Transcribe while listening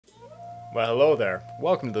Well, hello there.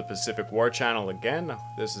 Welcome to the Pacific War channel again.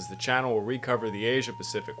 This is the channel where we cover the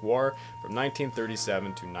Asia-Pacific War from 1937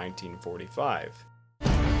 to 1945.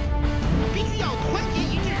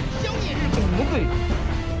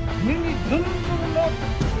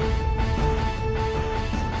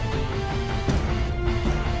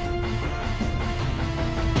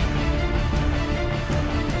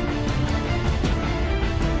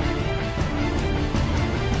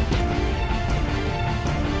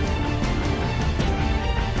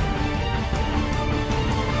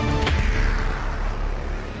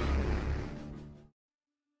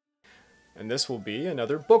 And this will be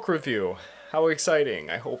another book review. How exciting,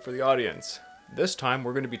 I hope, for the audience. This time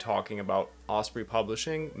we're going to be talking about Osprey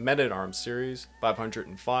Publishing Men-at-Arms Series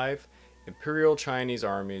 505, Imperial Chinese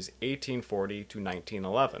Armies 1840 to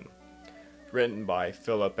 1911. Written by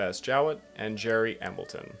Philip Jowett and Gerry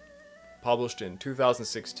Embleton. Published in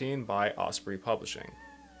 2016 by Osprey Publishing.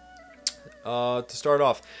 To start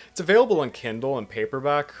off, it's available on Kindle and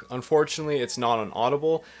paperback. Unfortunately, it's not on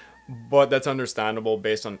Audible. But that's understandable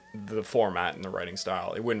based on the format and the writing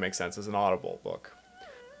style. It wouldn't make sense as an Audible book.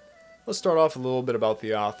 Let's start off a little bit about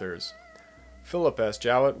the authors. Philip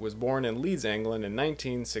Jowett was born in Leeds, England in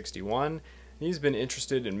 1961. He's been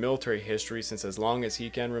interested in military history since as long as he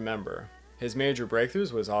can remember. His major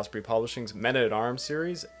breakthroughs was Osprey Publishing's Men-at-Arms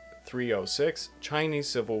series 306, Chinese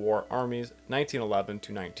Civil War Armies 1911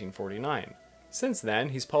 to 1949. Since then,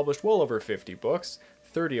 he's published well over 50 books,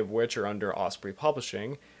 30 of which are under Osprey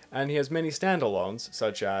Publishing, and he has many standalones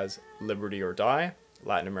such as Liberty or Die,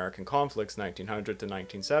 Latin American Conflicts 1900 to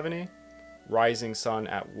 1970, Rising Sun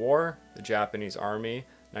at War, the Japanese Army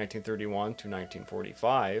 1931 to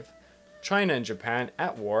 1945, China and Japan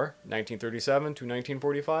at War 1937 to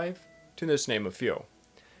 1945, to just name a few.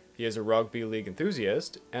 He is a rugby league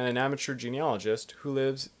enthusiast and an amateur genealogist who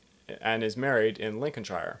lives and is married in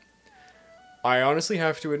Lincolnshire. I honestly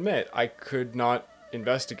have to admit, I could not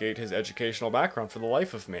investigate his educational background for the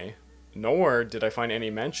life of me. Nowhere did I find any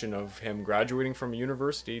mention of him graduating from a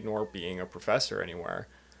university nor being a professor anywhere.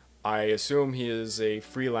 I assume he is a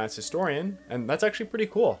freelance historian, and that's actually pretty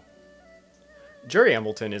cool. Gerry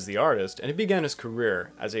Embleton is the artist, and he began his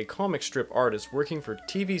career as a comic strip artist working for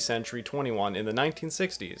TV Century 21 in the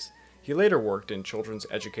 1960s. He later worked in children's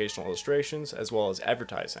educational illustrations as well as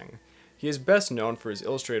advertising. He is best known for his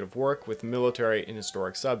illustrative work with military and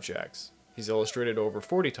historic subjects. He's illustrated over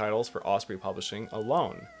 40 titles for Osprey Publishing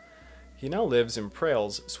alone. He now lives in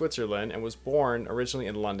Prales, Switzerland, and was born originally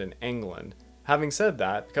in London, England. Having said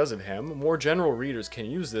that, because of him, more general readers can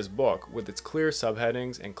use this book with its clear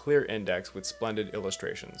subheadings and clear index with splendid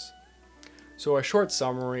illustrations. So a short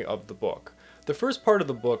summary of the book. The first part of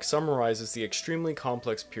the book summarizes the extremely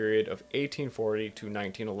complex period of 1840 to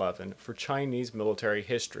 1911 for Chinese military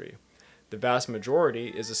history. The vast majority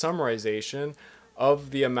is a summarization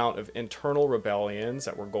of the amount of internal rebellions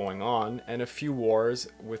that were going on and a few wars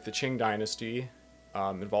with the Qing dynasty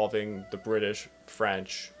involving the British,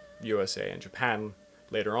 French, USA, and Japan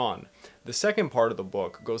later on. The second part of the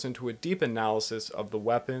book goes into a deep analysis of the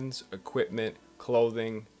weapons, equipment,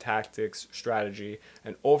 clothing, tactics, strategy,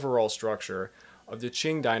 and overall structure of the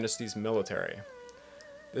Qing dynasty's military.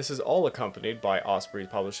 This is all accompanied by Osprey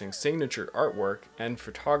Publishing's signature artwork and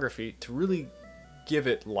photography to really give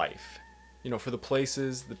it life. For the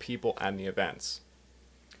places, the people, and the events.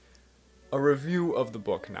 A review of the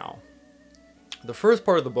book now. The first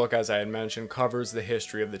part of the book, as I had mentioned, covers the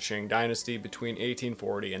history of the Qing dynasty between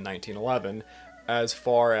 1840 and 1911, as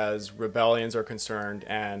far as rebellions are concerned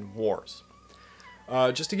and wars.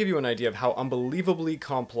 Just to give you an idea of how unbelievably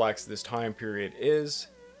complex this time period is,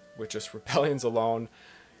 with just rebellions alone,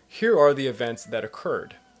 here are the events that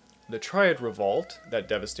occurred. The Triad Revolt that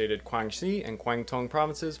devastated Guangxi and Guangdong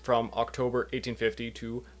provinces from October 1850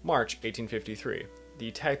 to March 1853.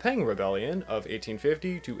 The Taiping Rebellion of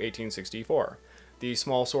 1850 to 1864. The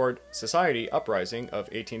Small Sword Society Uprising of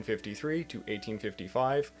 1853 to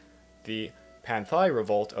 1855. The Panthai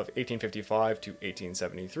Revolt of 1855 to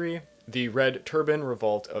 1873. The Red Turban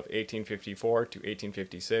Revolt of 1854 to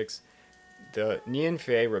 1856. The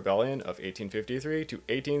Nianfei Rebellion of 1853 to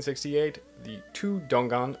 1868, the two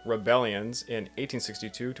Donggang Rebellions in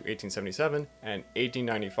 1862 to 1877 and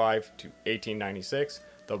 1895 to 1896,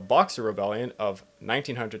 the Boxer Rebellion of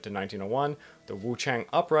 1900 to 1901, the Wuchang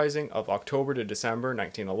Uprising of October to December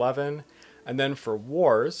 1911, and then for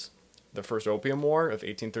wars, the First Opium War of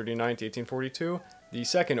 1839 to 1842, the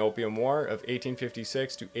Second Opium War of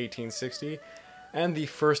 1856 to 1860, and the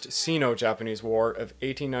First Sino-Japanese War of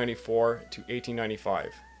 1894 to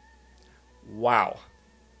 1895. Wow.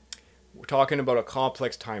 We're talking about a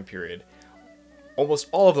complex time period. Almost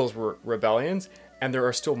all of those were rebellions, And there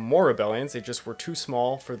are still more rebellions. They just were too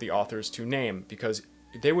small for the authors to name because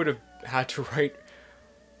they would have had to write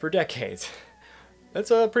for decades.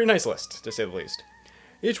 That's a pretty nice list, to say the least.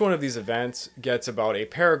 Each one of these events gets about a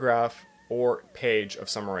paragraph or page of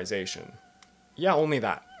summarization. Yeah, only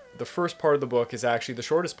that. The first part of the book is actually the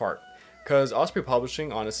shortest part, because Osprey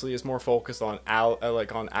Publishing, honestly, is more focused on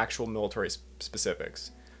on actual military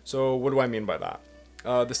specifics. So what do I mean by that?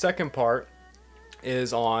 The second part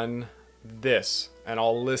is on this, and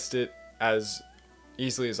I'll list it as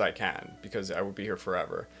easily as I can, because I would be here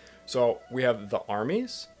forever. So we have the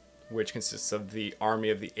armies, which consists of the Army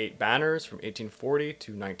of the Eight Banners from 1840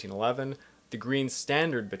 to 1911, the Green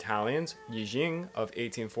Standard Battalions, Yijing, of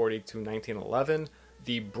 1840 to 1911,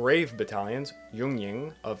 the Brave Battalions,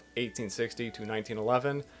 Yungying, of 1860 to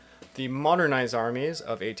 1911, the Modernized Armies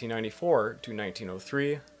of 1894 to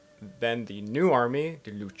 1903, then the New Army,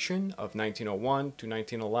 the Luqun, of 1901 to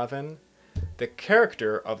 1911, the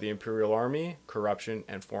Character of the Imperial Army, Corruption,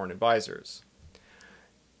 and Foreign Advisors.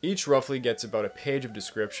 Each roughly gets about a page of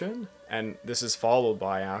description, and this is followed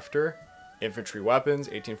by after infantry weapons,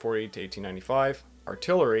 1840 to 1895,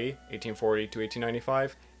 artillery, 1840 to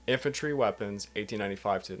 1895, infantry weapons,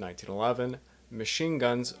 1895 to 1911, machine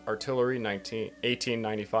guns, artillery,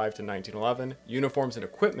 1895 to 1911, uniforms and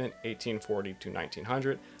equipment, 1840 to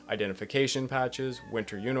 1900, identification patches,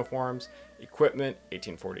 winter uniforms, equipment,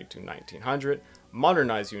 1840 to 1900,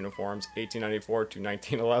 modernized uniforms, 1894 to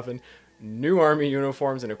 1911, New Army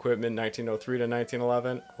uniforms and equipment, 1903 to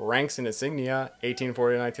 1911, ranks and insignia,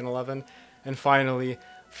 1840 to 1911, and finally,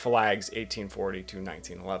 flags, 1840 to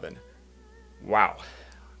 1911. Wow,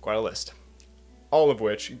 quite a list. All of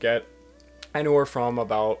which get anywhere from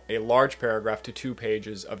about a large paragraph to 2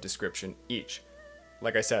 pages of description each.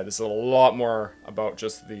 Like I said, this is a lot more about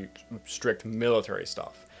just the strict military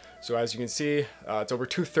stuff. So as you can see, it's over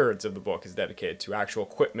 2/3 of the book is dedicated to actual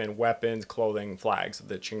equipment, weapons, clothing, flags of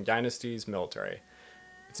the Qing Dynasty's military.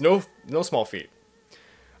 It's no small feat.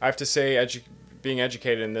 I have to say, being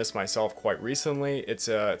educated in this myself quite recently, it's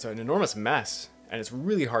an enormous mess, and it's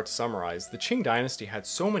really hard to summarize. The Qing Dynasty had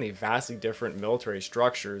so many vastly different military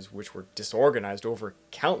structures which were disorganized over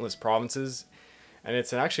countless provinces, and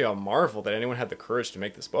it's actually a marvel that anyone had the courage to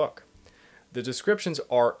make this book. The descriptions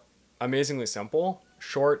are amazingly simple,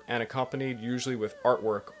 short, and accompanied usually with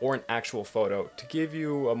artwork or an actual photo to give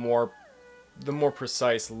you the more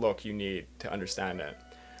precise look you need to understand it.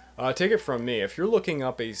 Take it from me, if you're looking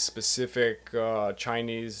up a specific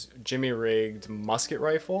Chinese jimmy-rigged musket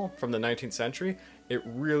rifle from the 19th century, it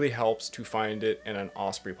really helps to find it in an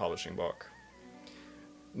Osprey Publishing book.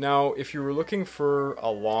 Now, if you were looking for a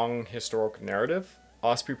long historical narrative,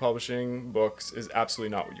 Osprey Publishing books is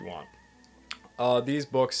absolutely not what you want. These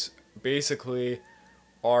books basically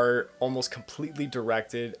are almost completely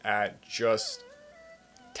directed at just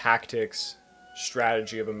tactics,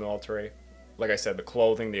 strategy of a military. Like I said, the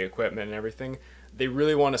clothing, the equipment, and everything. They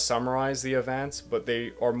really want to summarize the events, but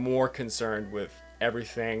they are more concerned with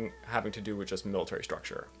everything having to do with just military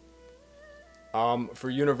structure. For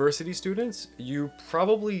university students, you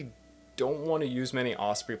probably don't want to use many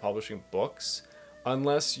Osprey Publishing books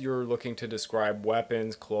unless you're looking to describe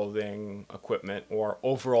weapons, clothing, equipment, or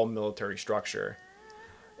overall military structure.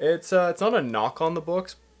 It's not a knock on the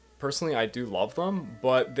books. Personally, I do love them,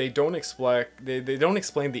 but they don't explain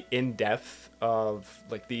the in-depth of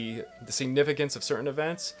like the significance of certain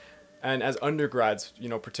events. And as undergrads,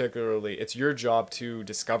 particularly, it's your job to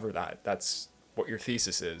discover that. That's what your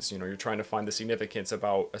thesis is. You're trying to find the significance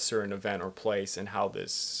about a certain event or place and how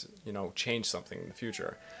this, changed something in the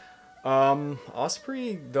future.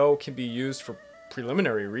 Osprey, though, can be used for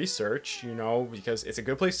preliminary research, because it's a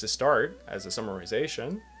good place to start as a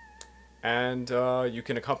summarization. And you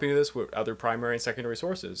can accompany this with other primary and secondary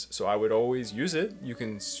sources. So I would always use it. You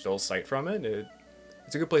can still cite from it.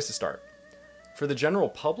 It's a good place to start. For the general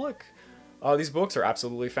public, these books are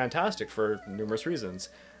absolutely fantastic for numerous reasons.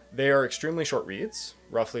 They are extremely short reads,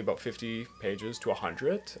 roughly about 50 pages to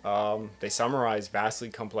 100. They summarize vastly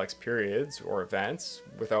complex periods or events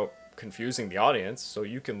without confusing the audience. So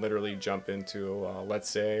you can literally jump into,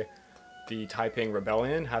 let's say, the Taiping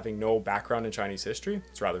Rebellion, having no background in Chinese history.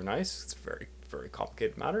 It's rather nice. It's a very, very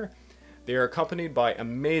complicated matter. They are accompanied by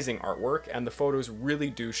amazing artwork, and the photos really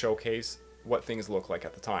do showcase what things look like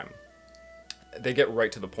at the time. They get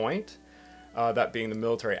right to the point, that being the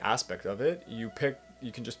military aspect of it. You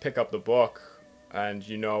can just pick up the book and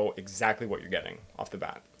you know exactly what you're getting off the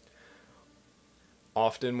bat.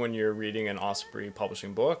 Often when you're reading an Osprey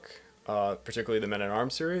Publishing book, particularly the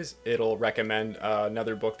Men-at-Arms series, it'll recommend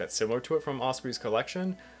another book that's similar to it from Osprey's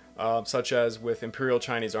collection. such as with Imperial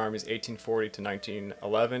Chinese Armies 1840 to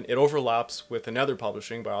 1911. It overlaps with another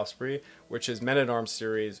publishing by Osprey, which is Men-at-Arms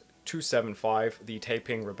Series 275, the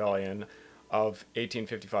Taiping Rebellion of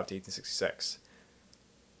 1855 to 1866.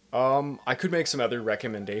 I could make some other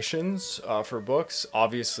recommendations for books.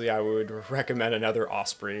 Obviously, I would recommend another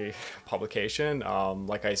Osprey publication.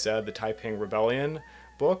 Like I said, the Taiping Rebellion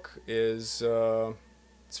book is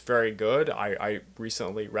it's very good. I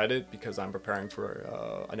recently read it because I'm preparing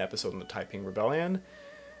for an episode on the Taiping Rebellion,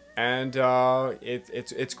 and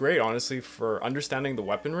it's great, honestly, for understanding the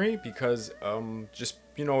weaponry. Because just,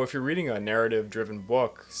 you know, if you're reading a narrative-driven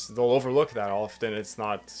book, they'll overlook that often. It's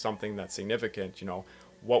not something that's significant, you know.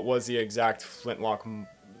 What was the exact flintlock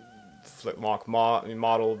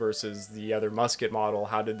model versus the other musket model?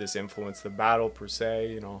 How did this influence the battle per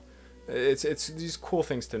se? You know, it's these cool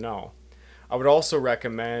things to know. I would also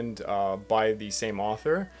recommend, by the same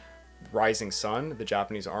author, Rising Sun, the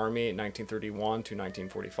Japanese Army, 1931 to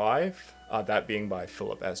 1945. That being by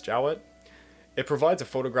Philip Jowett. It provides a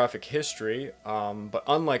photographic history, but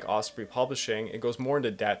unlike Osprey Publishing, it goes more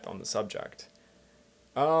into depth on the subject.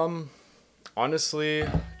 Honestly, you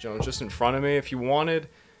know, just in front of me, if you wanted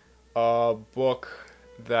a book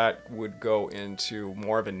that would go into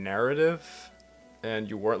more of a narrative and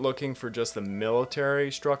you weren't looking for just the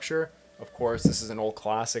military structure, of course, this is an old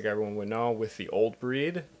classic everyone would know, with The Old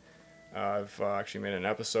Breed. I've actually made an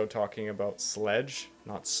episode talking about Sledge,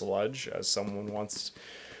 not Sludge, as someone once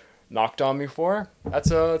knocked on me for.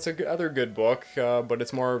 It's a other good book, but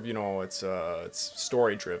it's more of, you know, it's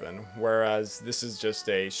story driven, whereas this is just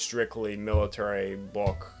a strictly military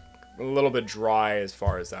book, a little bit dry as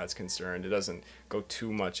far as that's concerned. It doesn't go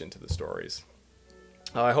too much into the stories.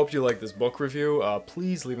 I hope you like this book review.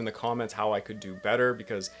 Please leave in the comments how I could do better,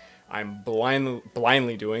 because I'm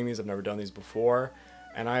blindly doing these. I've never done these before,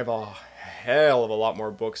 and I have a hell of a lot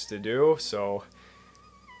more books to do, so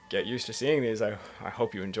get used to seeing these. I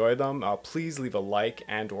hope you enjoy them. Please leave a like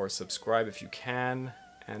and or subscribe if you can.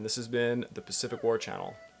 And this has been the Pacific War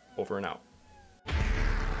Channel. Over and out.